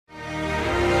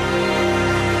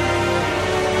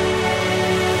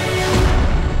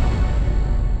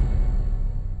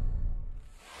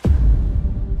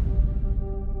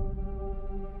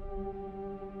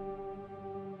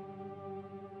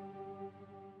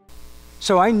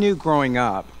So I knew growing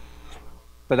up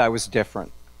that I was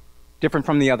different, different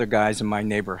from the other guys in my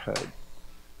neighborhood.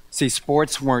 See,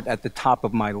 sports weren't at the top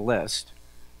of my list.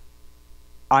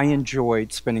 I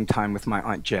enjoyed spending time with my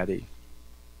Aunt Jetty.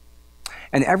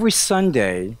 And every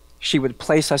Sunday, she would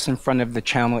place us in front of the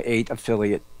Channel 8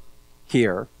 affiliate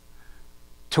here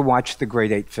to watch the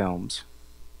Grade 8 films.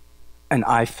 And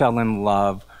I fell in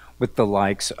love with the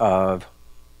likes of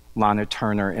Lana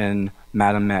Turner in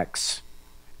Madam X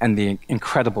and the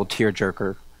incredible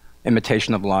tearjerker,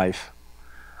 Imitation of Life.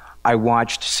 I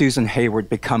watched Susan Hayward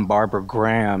become Barbara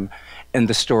Graham in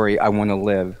the story I Want to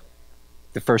Live,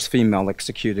 the first female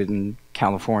executed in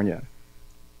California.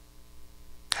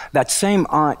 That same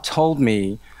aunt told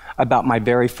me about my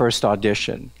very first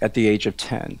audition at the age of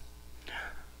 10.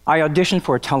 I auditioned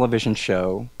for a television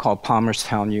show called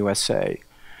Palmerstown, USA,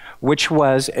 which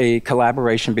was a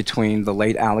collaboration between the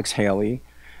late Alex Haley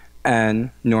and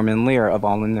Norman Lear of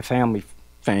All in the Family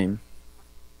fame.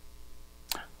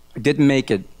 I didn't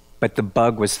make it, but the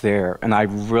bug was there, and I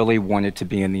really wanted to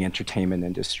be in the entertainment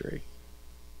industry.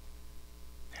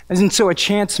 And so a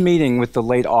chance meeting with the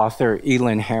late author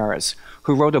Elin Harris,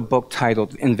 who wrote a book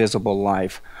titled Invisible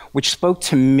Life, which spoke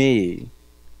to me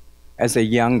as a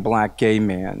young black gay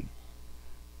man,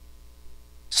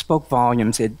 spoke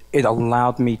volumes. It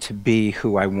allowed me to be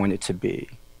who I wanted to be.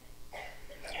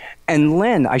 And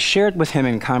Lynn, I shared with him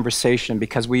in conversation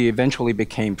because we eventually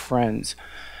became friends.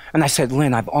 And I said,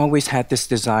 Lynn, I've always had this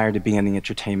desire to be in the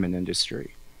entertainment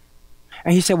industry.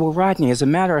 And he said, well, Rodney, as a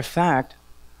matter of fact,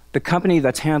 the company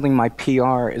that's handling my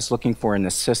PR is looking for an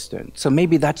assistant. So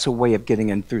maybe that's a way of getting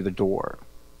in through the door.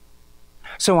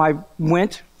 So I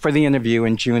went for the interview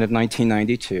in June of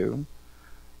 1992.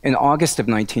 In August of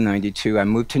 1992, I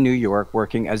moved to New York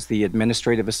working as the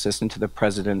administrative assistant to the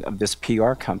president of this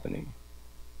PR company.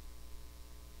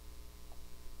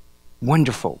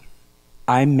 Wonderful.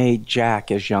 I made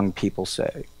Jack, as young people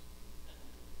say.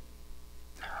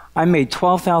 I made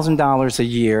 $12,000 a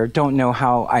year. Don't know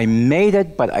how I made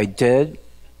it, but I did.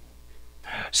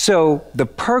 So the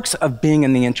perks of being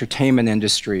in the entertainment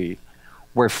industry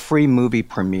were free movie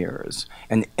premieres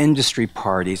and industry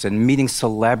parties and meeting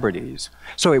celebrities.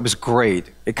 So it was great.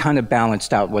 It kind of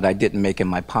balanced out what I didn't make in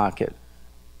my pocket.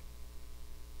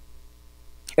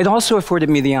 It also afforded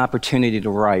me the opportunity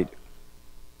to write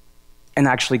and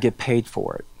actually get paid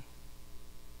for it.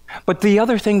 But the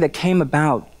other thing that came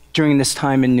about during this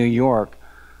time in New York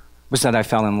was that I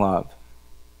fell in love.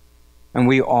 And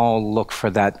we all look for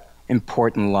that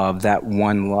important love, that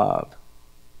one love.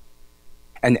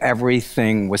 And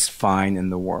everything was fine in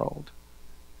the world.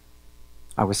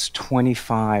 I was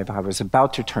 25, I was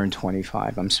about to turn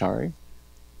 25, I'm sorry.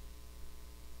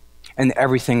 And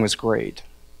everything was great.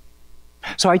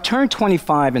 So I turned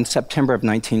 25 in September of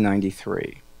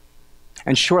 1993.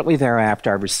 And shortly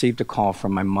thereafter, I received a call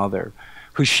from my mother,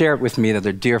 who shared with me that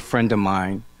a dear friend of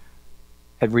mine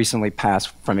had recently passed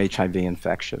from HIV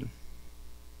infection.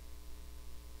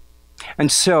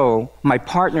 And so my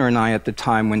partner and I at the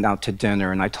time went out to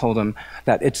dinner, and I told him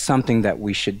that it's something that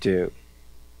we should do.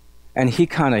 And he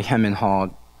kind of hem and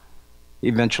hawed,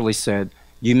 eventually said,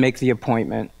 you make the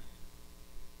appointment,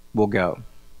 we'll go.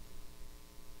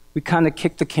 We kind of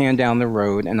kicked the can down the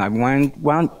road, and I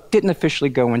didn't officially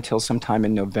go until sometime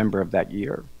in November of that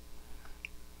year.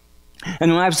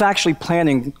 And when I was actually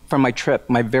planning for my trip,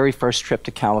 my very first trip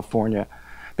to California,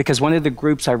 because one of the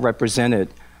groups I represented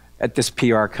at this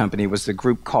PR company was the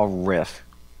group called Riff.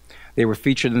 They were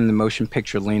featured in the motion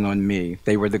picture Lean on Me.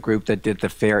 They were the group that did the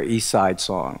Fair East Side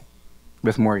song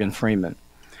with Morgan Freeman.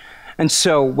 And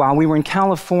so while we were in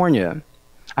California,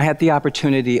 I had the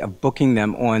opportunity of booking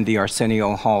them on the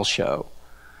Arsenio Hall show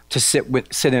to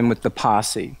sit in with the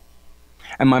posse.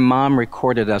 And my mom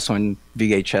recorded us on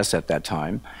VHS at that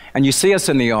time. And you see us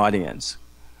in the audience.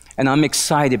 And I'm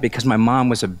excited because my mom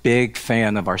was a big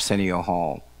fan of Arsenio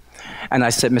Hall. And I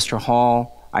said, Mr.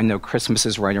 Hall, I know Christmas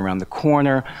is right around the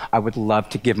corner. I would love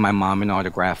to give my mom an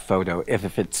autographed photo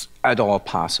if it's at all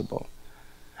possible.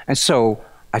 And so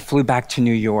I flew back to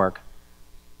New York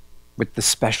with the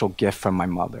special gift from my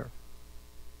mother.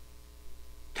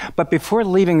 But before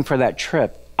leaving for that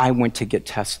trip, I went to get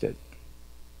tested.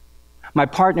 My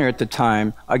partner at the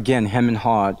time, again, hem and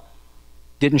hawed,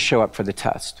 didn't show up for the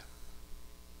test.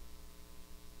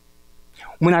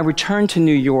 When I returned to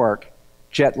New York,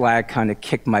 jet lag kind of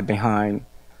kicked my behind,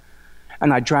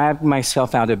 and I dragged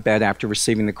myself out of bed after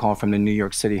receiving the call from the New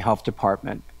York City Health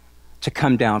Department to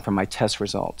come down for my test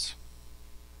results.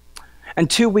 And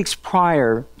 2 weeks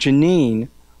prior, Janine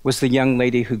was the young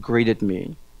lady who greeted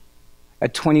me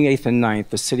at 28th and 9th,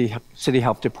 the City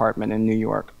Health Department in New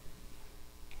York.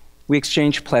 We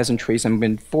exchanged pleasantries, and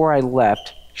before I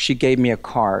left, she gave me a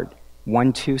card,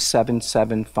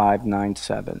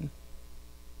 1277597.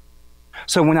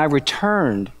 So when I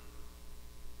returned,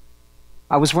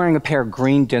 I was wearing a pair of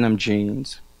green denim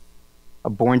jeans, a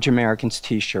Born to Americans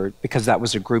t-shirt, because that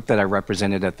was a group that I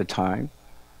represented at the time,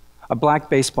 a black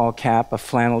baseball cap, a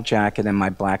flannel jacket, and my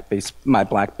black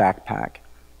backpack.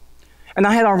 And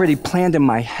I had already planned in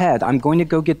my head, I'm going to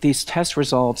go get these test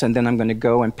results, and then I'm going to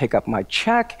go and pick up my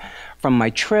check from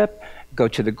my trip, go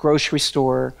to the grocery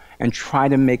store, and try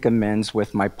to make amends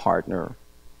with my partner.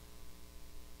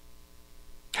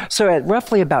 So at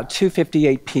roughly about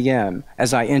 2:58 p.m.,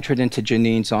 as I entered into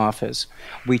Janine's office,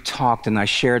 we talked, and I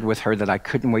shared with her that I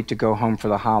couldn't wait to go home for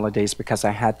the holidays because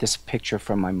I had this picture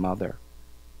from my mother.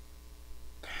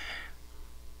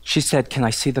 She said, "Can I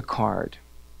see the card?"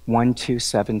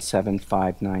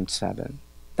 1277597.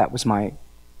 That was my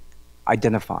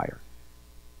identifier.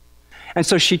 And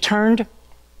so she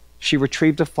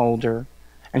retrieved a folder,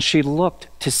 and she looked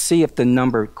to see if the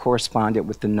number corresponded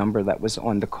with the number that was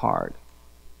on the card.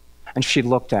 And she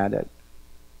looked at it.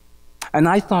 And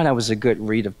I thought I was a good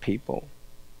read of people,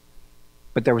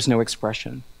 but there was no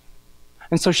expression.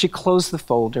 And so she closed the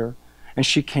folder, and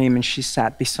she came and she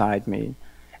sat beside me,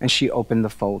 and she opened the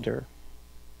folder,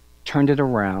 turned it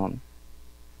around,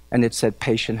 and it said,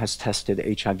 "Patient has tested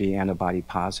HIV antibody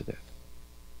positive."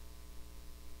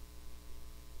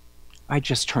 I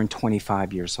just turned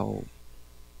 25 years old.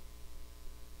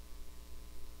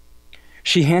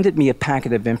 She handed me a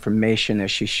packet of information as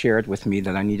she shared with me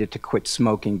that I needed to quit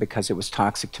smoking because it was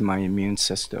toxic to my immune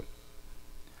system,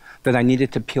 that I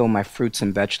needed to peel my fruits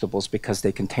and vegetables because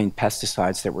they contained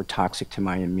pesticides that were toxic to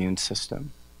my immune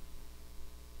system.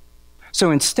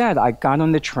 So instead, I got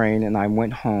on the train and I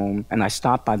went home, and I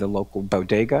stopped by the local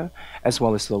bodega as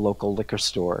well as the local liquor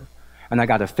store. And I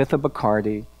got a fifth of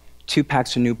Bacardi, 2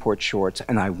 packs of Newport Shorts,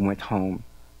 and I went home.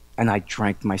 And I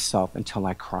drank myself until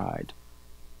I cried.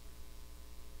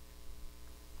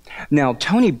 Now,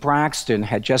 Toni Braxton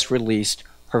had just released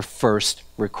her first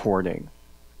recording,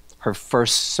 her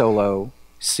first solo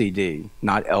CD,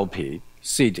 not LP,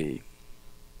 CD.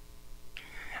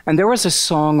 And there was a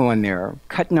song on there,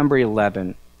 cut number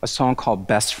 11, a song called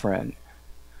Best Friend.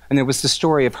 And it was the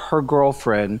story of her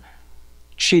girlfriend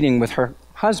cheating with her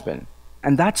husband.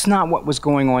 And that's not what was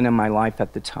going on in my life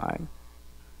at the time.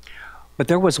 But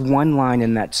there was one line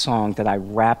in that song that I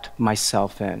wrapped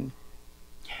myself in.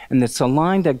 And it's a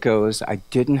line that goes, "I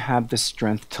didn't have the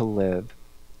strength to live,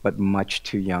 but much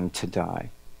too young to die."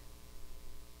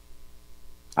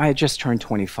 I had just turned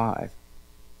 25.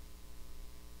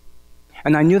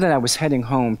 And I knew that I was heading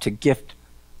home to gift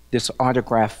this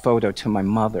autographed photo to my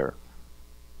mother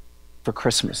for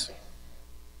Christmas.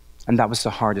 And that was the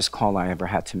hardest call I ever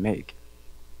had to make.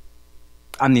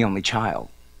 I'm the only child.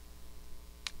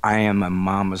 I am a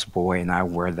mama's boy, and I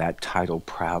wear that title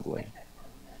proudly.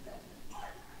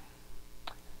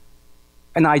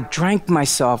 And I drank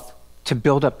myself to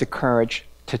build up the courage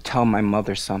to tell my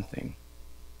mother something.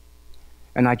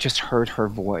 And I just heard her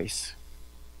voice.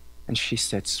 And she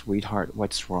said, "Sweetheart,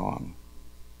 what's wrong?"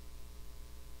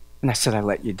 And I said, "I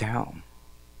let you down.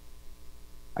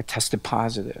 I tested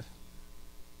positive.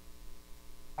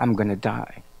 I'm going to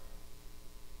die."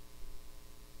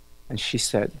 And she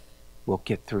said, "We'll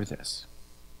get through this."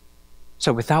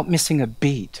 So without missing a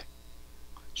beat,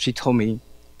 she told me,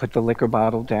 "Put the liquor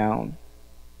bottle down,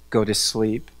 go to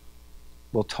sleep,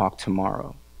 we'll talk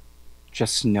tomorrow.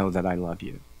 Just know that I love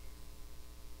you."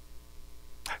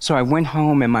 So I went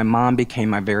home, and my mom became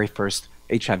my very first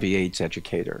HIV/AIDS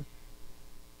educator.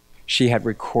 She had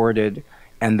recorded,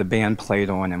 and the band played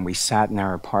on, and we sat in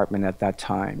our apartment at that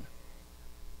time.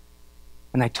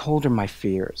 And I told her my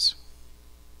fears,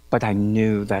 but I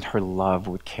knew that her love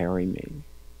would carry me.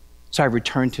 So I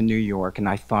returned to New York, and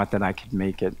I thought that I could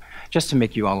make it. Just to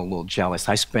make you all a little jealous,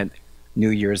 I spent New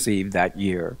Year's Eve that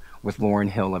year with Lauryn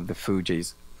Hill of the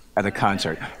Fugees at a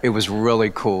concert. It was really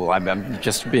cool. I'm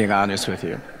just being honest with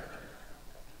you.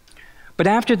 But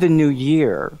after the new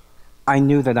year, I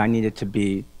knew that I needed to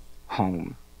be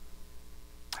home.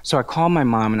 So I called my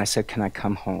mom and I said, "Can I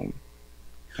come home?"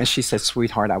 And she said,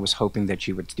 "Sweetheart, I was hoping that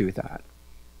you would do that."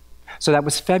 So that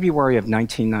was February of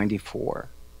 1994.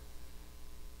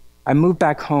 I moved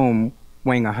back home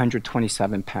weighing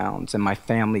 127 pounds, and my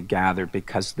family gathered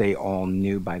because they all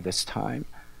knew by this time.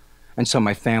 And so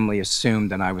my family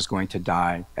assumed that I was going to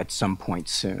die at some point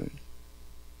soon.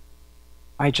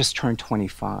 I just turned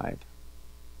 25.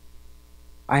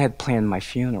 I had planned my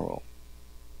funeral.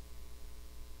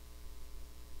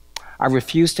 I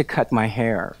refused to cut my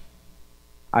hair.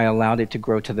 I allowed it to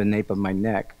grow to the nape of my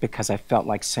neck because I felt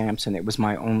like Samson. It was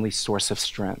my only source of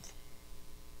strength.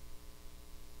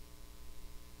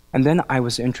 And then I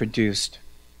was introduced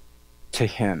to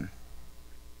him.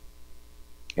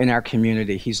 In our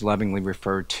community, he's lovingly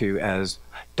referred to as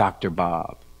Dr.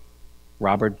 Bob,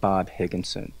 Robert Bob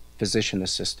Higginson, physician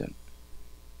assistant.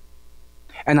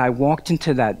 And I walked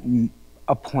into that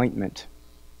appointment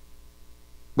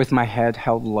with my head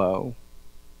held low,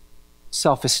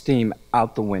 self-esteem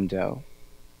out the window.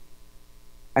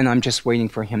 And I'm just waiting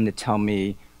for him to tell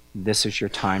me, this is your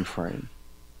time frame.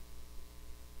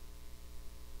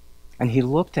 And he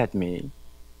looked at me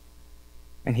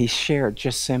and he shared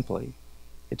just simply,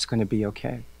 it's going to be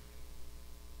okay.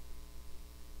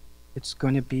 It's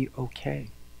going to be okay.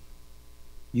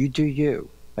 You do you,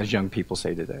 as young people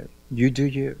say today. You do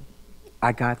you.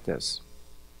 I got this.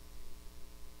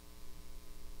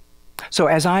 So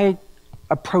as I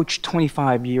approached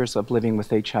 25 years of living with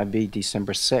HIV,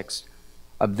 December 6th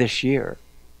of this year,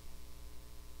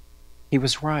 he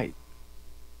was right.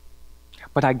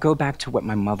 But I go back to what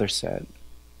my mother said.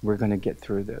 We're going to get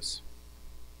through this.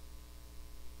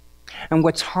 And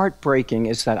what's heartbreaking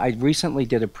is that I recently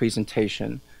did a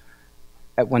presentation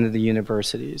at one of the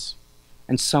universities,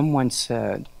 and someone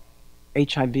said,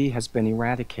 HIV has been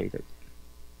eradicated.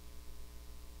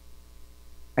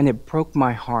 And it broke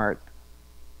my heart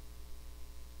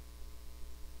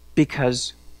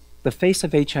because the face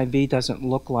of HIV doesn't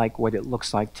look like what it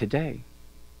looks like today.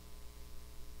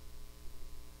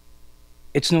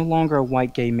 It's no longer a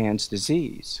white gay man's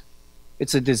disease.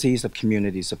 It's a disease of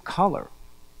communities of color.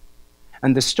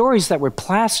 And the stories that were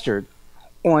plastered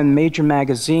on major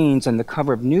magazines and the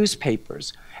cover of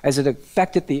newspapers as it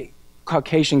affected the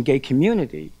Caucasian gay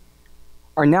community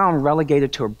are now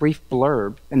relegated to a brief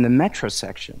blurb in the metro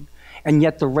section. And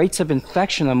yet the rates of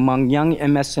infection among young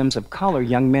MSMs of color,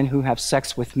 young men who have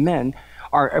sex with men,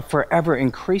 are forever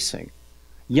increasing.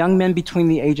 Young men between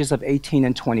the ages of 18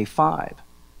 and 25.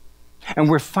 And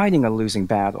we're fighting a losing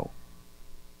battle.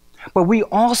 But we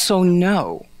also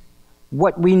know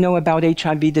what we know about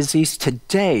HIV disease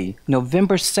today,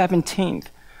 November 17th,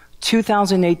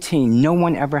 2018, no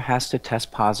one ever has to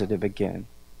test positive again.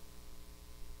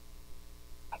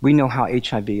 We know how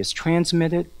HIV is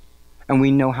transmitted, and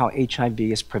we know how HIV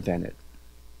is prevented.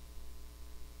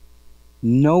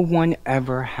 No one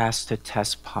ever has to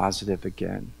test positive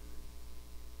again.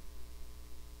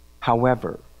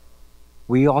 However,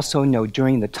 we also know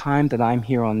during the time that I'm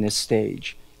here on this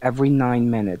stage, every 9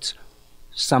 minutes,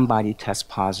 somebody tests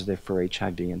positive for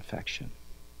HIV infection.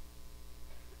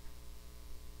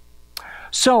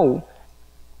 So,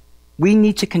 we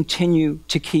need to continue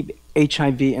to keep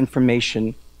HIV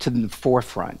information to the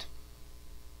forefront.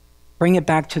 Bring it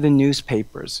back to the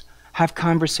newspapers. Have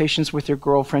conversations with your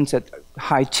girlfriends at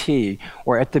high tea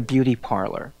or at the beauty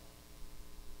parlor.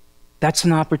 That's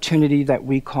an opportunity that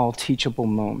we call teachable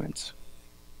moments.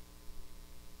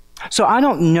 So I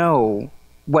don't know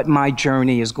what my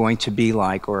journey is going to be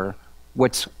like or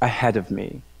what's ahead of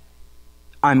me.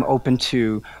 I'm open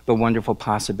to the wonderful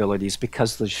possibilities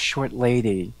because the short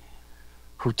lady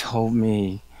who told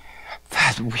me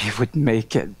that we would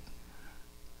make it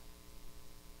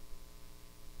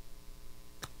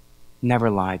never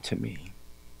lied to me.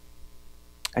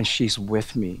 And she's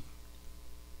with me.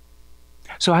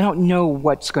 So I don't know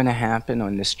what's going to happen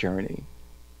on this journey.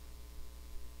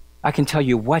 I can tell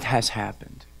you what has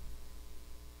happened.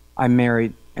 I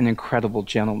married an incredible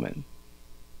gentleman,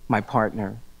 my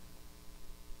partner.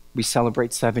 We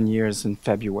celebrate 7 years in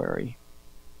February.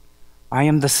 I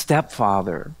am the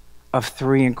stepfather of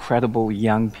 3 incredible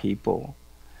young people.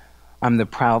 I'm the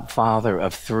proud father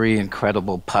of 3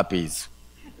 incredible puppies.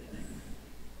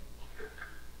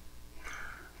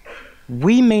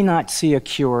 We may not see a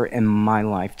cure in my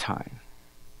lifetime.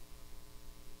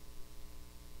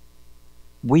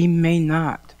 We may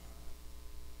not.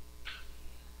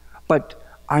 But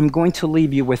I'm going to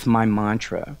leave you with my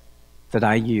mantra that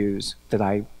I use, that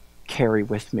I carry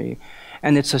with me.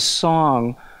 And it's a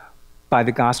song by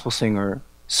the gospel singer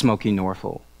Smokey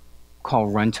Norfolk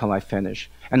called Run Till I Finish.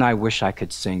 And I wish I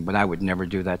could sing, but I would never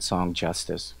do that song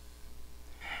justice.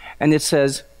 And it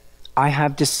says, I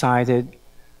have decided,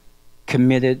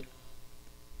 committed,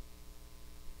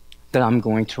 that I'm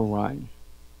going to run,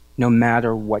 no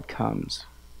matter what comes.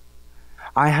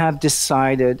 I have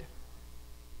decided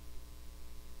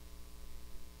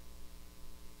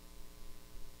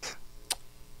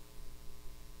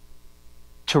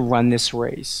to run this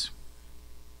race,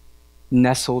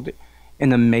 nestled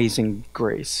in amazing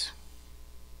grace.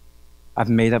 I've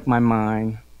made up my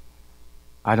mind.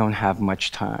 I don't have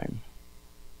much time,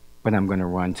 but I'm going to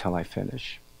run till I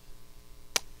finish.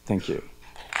 Thank you.